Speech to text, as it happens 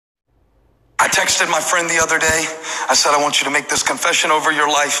I texted my friend the other day. I said, I want you to make this confession over your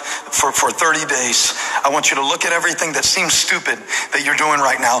life for 30 days. I want you to look at everything that seems stupid that you're doing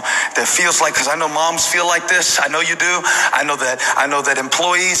right now, that feels like, because I know moms feel like this. I know you do. I know that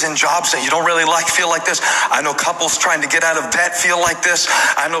employees in jobs that you don't really like feel like this. I know couples trying to get out of debt feel like this.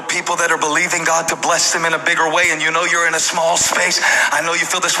 I know people that are believing God to bless them in a bigger way, and you know you're in a small space. I know you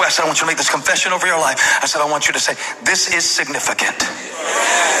feel this way. I said, I want you to make this confession over your life. I said, I want you to say, this is significant.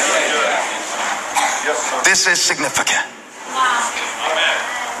 This is significant.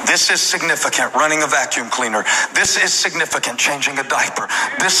 This is significant. Running a vacuum cleaner. This is significant. Changing a diaper.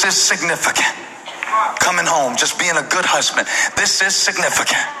 This is significant. Coming home, just being a good husband. This is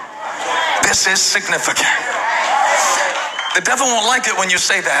significant. This is significant. The devil won't like it when you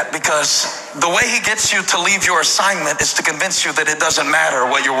say that, because the way he gets you to leave your assignment is to convince you that it doesn't matter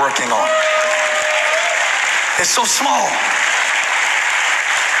what you're working on. It's so small.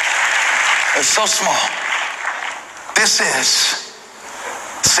 It's so small. This is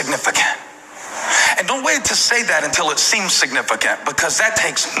significant. And don't wait to say that until it seems significant, because that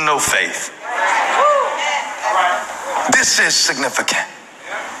takes no faith. This is significant.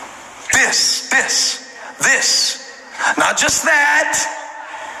 This. Not just that.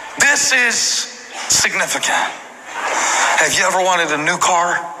 This is significant. Have you ever wanted a new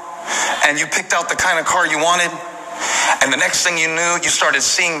car and you picked out the kind of car you wanted? And the next thing you knew, you started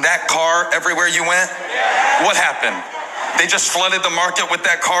seeing that car everywhere you went? What happened? They just flooded the market with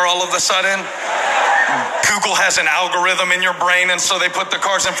that car all of a sudden? Google has an algorithm in your brain, and so they put the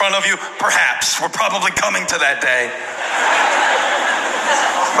cars in front of you? Perhaps. We're probably coming to that day.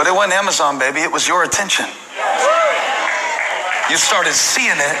 But it wasn't Amazon, baby. It was your attention. You started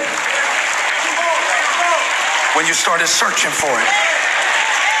seeing it when you started searching for it.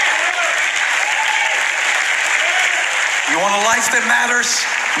 You want a life that matters?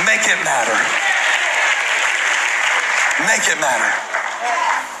 Make it matter. Make it matter.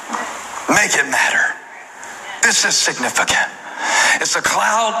 Make it matter. This is significant. It's a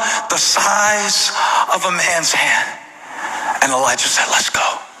cloud the size of a man's hand. And Elijah said, let's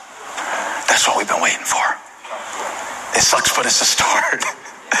go. That's what we've been waiting for. It sucks, but it's a start.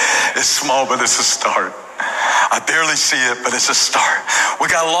 It's small, but it's a start. I barely see it, but it's a start. We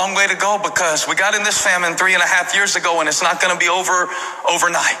got a long way to go, because we got in this famine 3.5 years ago, and it's not going to be over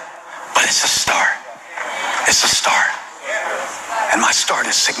overnight. But it's a start. It's a start. And my start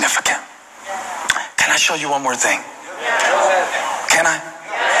is significant. Can I show you one more thing? Can I?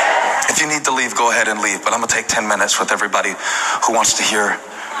 If you need to leave, go ahead and leave. But I'm going to take 10 minutes with everybody who wants to hear.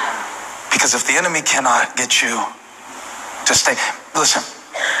 Because if the enemy cannot get you to stay, listen.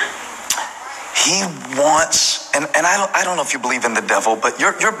 He wants, and I don't know if you believe in the devil, but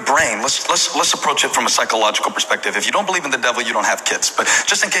your brain, let's approach it from a psychological perspective. If you don't believe in the devil, you don't have kids. But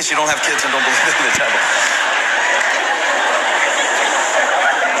just in case you don't have kids and don't believe in the devil,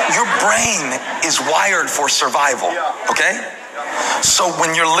 your brain is wired for survival, okay? So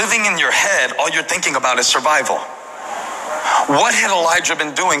when you're living in your head, all you're thinking about is survival. What had Elijah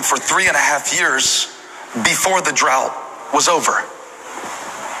been doing for 3.5 years before the drought was over?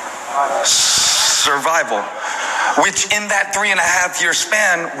 Survival, which in that 3.5 year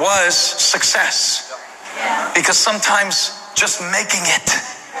span was success. Because sometimes just making it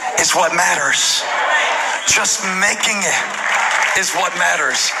is what matters. Just making it is what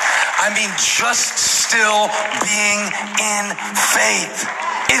matters. I mean, just still being in faith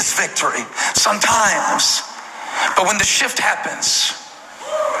is victory sometimes. But when the shift happens,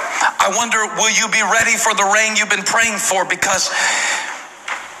 I wonder, will you be ready for the rain you've been praying for? Because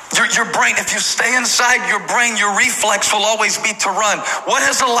your brain, if you stay inside your brain, your reflex will always be to run. What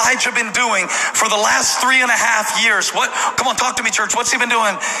has Elijah been doing for the last 3.5 years? Come on, talk to me, church. What's he been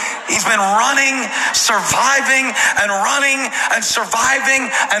doing? He's been running, surviving, and running, and surviving,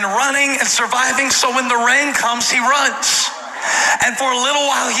 and running, and surviving. So when the rain comes, he runs. And for a little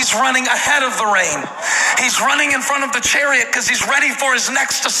while, he's running ahead of the rain. He's running in front of the chariot because he's ready for his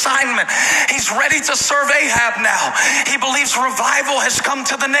next assignment. He's ready to serve Ahab now. He believes revival has come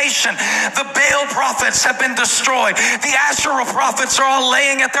to the nation. The Baal prophets have been destroyed. The Asherah prophets are all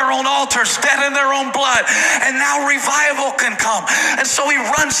laying at their own altars, dead in their own blood. And now revival can come. And so he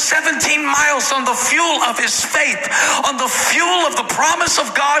runs 17 miles on the fuel of his faith, on the fuel of the promise of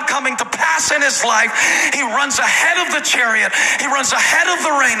God coming to pass in his life. He runs ahead of the chariot. He runs ahead of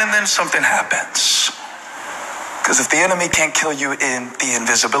the rain, and then something happens. Because if the enemy can't kill you in the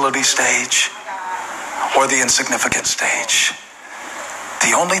invisibility stage or the insignificant stage,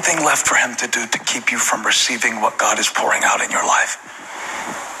 the only thing left for him to do to keep you from receiving what God is pouring out in your life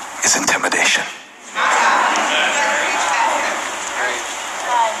is intimidation.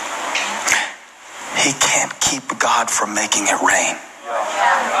 He can't keep God from making it rain.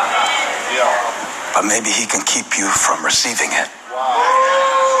 But maybe he can keep you from receiving it.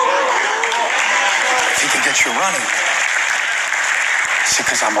 If he can get you running. See,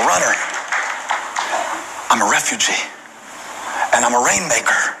 because I'm a runner. I'm a refugee. And I'm a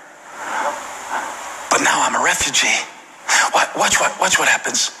rainmaker. But now I'm a refugee. Watch what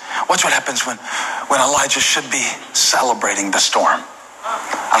happens. Watch what happens when Elijah should be celebrating the storm.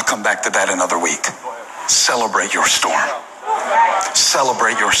 I'll come back to that another week. Celebrate your storm.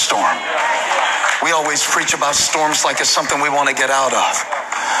 Celebrate your storm. We always preach about storms like it's something we want to get out of.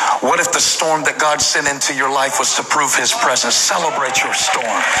 What if the storm that God sent into your life was to prove his presence? Celebrate your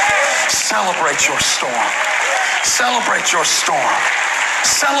storm. Celebrate your storm. Celebrate your storm.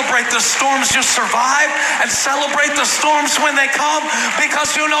 Celebrate the storms you survive and celebrate the storms when they come,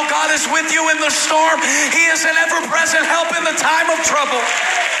 because you know God is with you in the storm. He is an ever-present help in the time of trouble.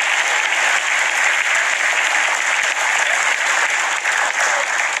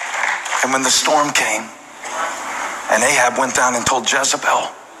 And when the storm came and Ahab went down and told Jezebel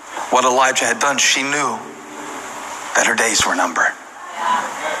what Elijah had done, she knew that her days were numbered.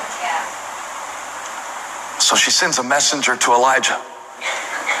 So she sends a messenger to Elijah.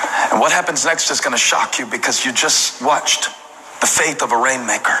 And what happens next is going to shock you, because you just watched the faith of a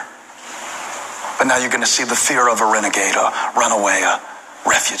rainmaker. But now you're going to see the fear of a renegade, a runaway, a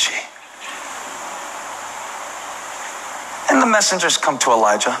refugee. And the messengers come to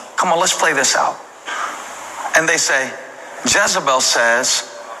Elijah. Come on, let's play this out. And they say, Jezebel says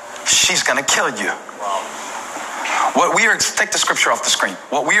she's going to kill you. Take the scripture off the screen.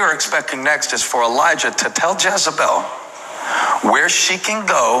 What we are expecting next is for Elijah to tell Jezebel where she can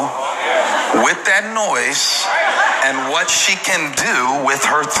go with that noise and what she can do with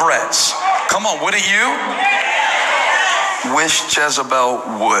her threats. Come on, wouldn't you? Wish Jezebel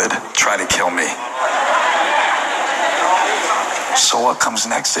would try to kill me. So what comes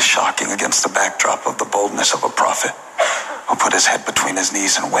next is shocking against the backdrop of the boldness of a prophet who put his head between his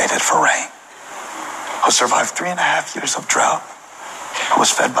knees and waited for rain, who survived 3.5 years of drought, who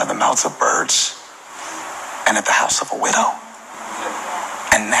was fed by the mouths of birds and at the house of a widow.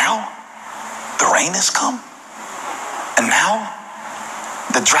 And now the rain has come. And now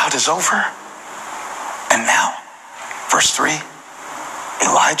the drought is over. And now, verse 3,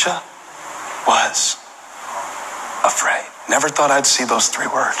 Elijah was afraid. Never thought I'd see those 3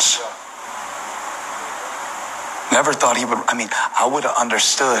 words. Never thought he would. I would have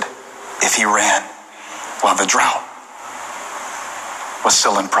understood if he ran while the drought was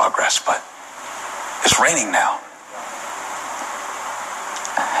still in progress, but it's raining now.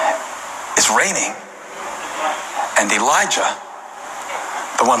 It's raining. And Elijah,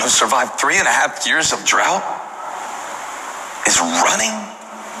 the one who survived 3.5 years of drought, is running.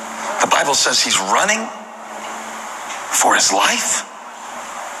 The Bible says he's running for his life.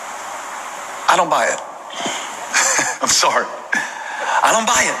 I don't buy it. I'm sorry. I don't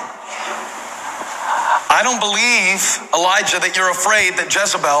buy it. I don't believe, Elijah, that you're afraid that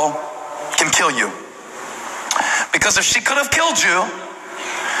Jezebel can kill you. Because if she could have killed you,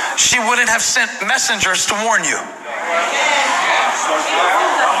 she wouldn't have sent messengers to warn you.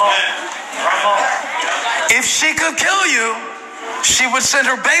 If she could kill you, she would send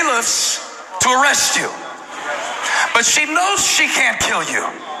her bailiffs to arrest you. But she knows she can't kill you.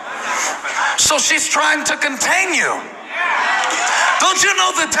 So she's trying to contain you. Don't you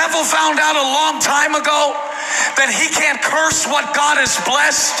know the devil found out a long time ago that he can't curse what God has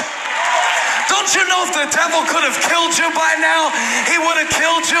blessed? Don't you know if the devil could have killed you by now, he would have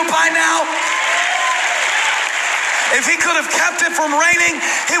killed you by now? If he could have kept it from raining,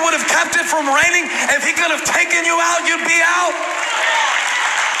 he would have kept it from raining. If he could have taken you out, you'd be out.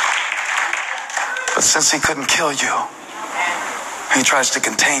 But since he couldn't kill you, he tries to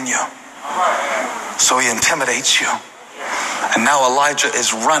contain you. So he intimidates you. And now Elijah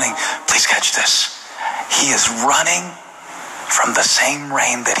is running. Please catch this. He is running from the same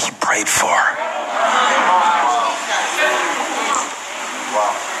rain that he prayed for.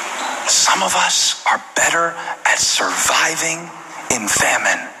 Some of us are better at surviving in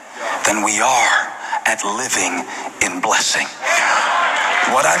famine than we are at living in blessing.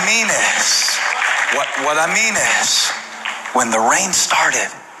 What I mean is, when the rain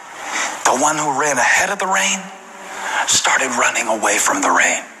started, the one who ran ahead of the rain started running away from the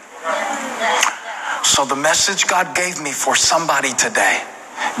rain. So the message God gave me for somebody today,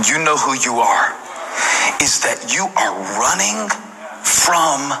 you know who you are, is that you are running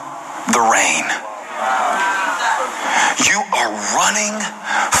from the rain. You are running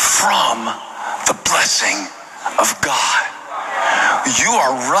from the blessing of God. You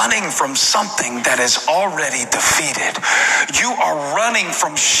are running from something that is already defeated. You are running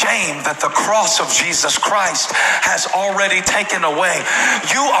from shame that the cross of Jesus Christ has already taken away.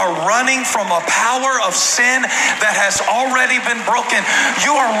 You are running from a power of sin that has already been broken.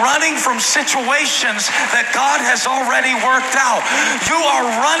 You are running from situations that God has already worked out. You are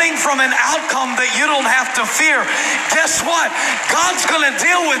running from an outcome that you don't have to fear. Guess what? God's going to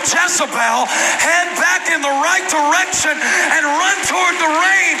deal with Jezebel, head back in the right direction, and run toward the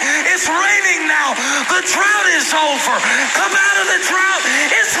rain. It's raining now. The drought is over. Come out of the drought.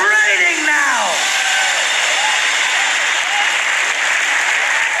 It's raining now.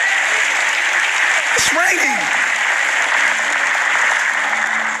 It's raining.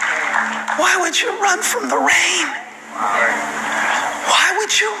 Why would you run from the rain? Why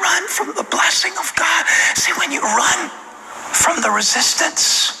would you run from the blessing of God? See, when you run from the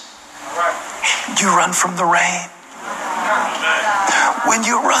resistance, you run from the rain. When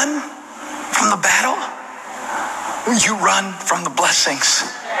you run from the battle, you run from the blessings.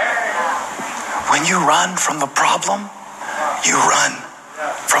 When you run from the problem, you run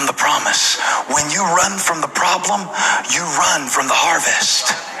from the promise. When you run from the problem, you run from the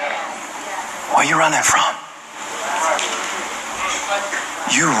harvest. What are you running from?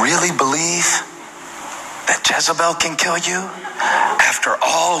 You really believe that Jezebel can kill you? After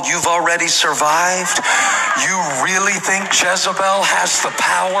all you've already survived, you really think Jezebel has the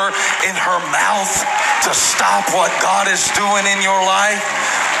power in her mouth to stop what God is doing in your life?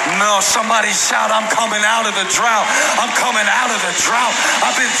 No, somebody shout, I'm coming out of the drought. I'm coming out of the drought.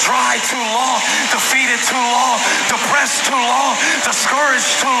 I've been dry too long, defeated too long, depressed too long,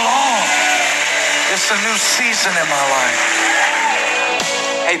 discouraged too long. It's a new season in my life.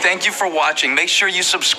 Hey, thank you for watching. Make sure you subscribe.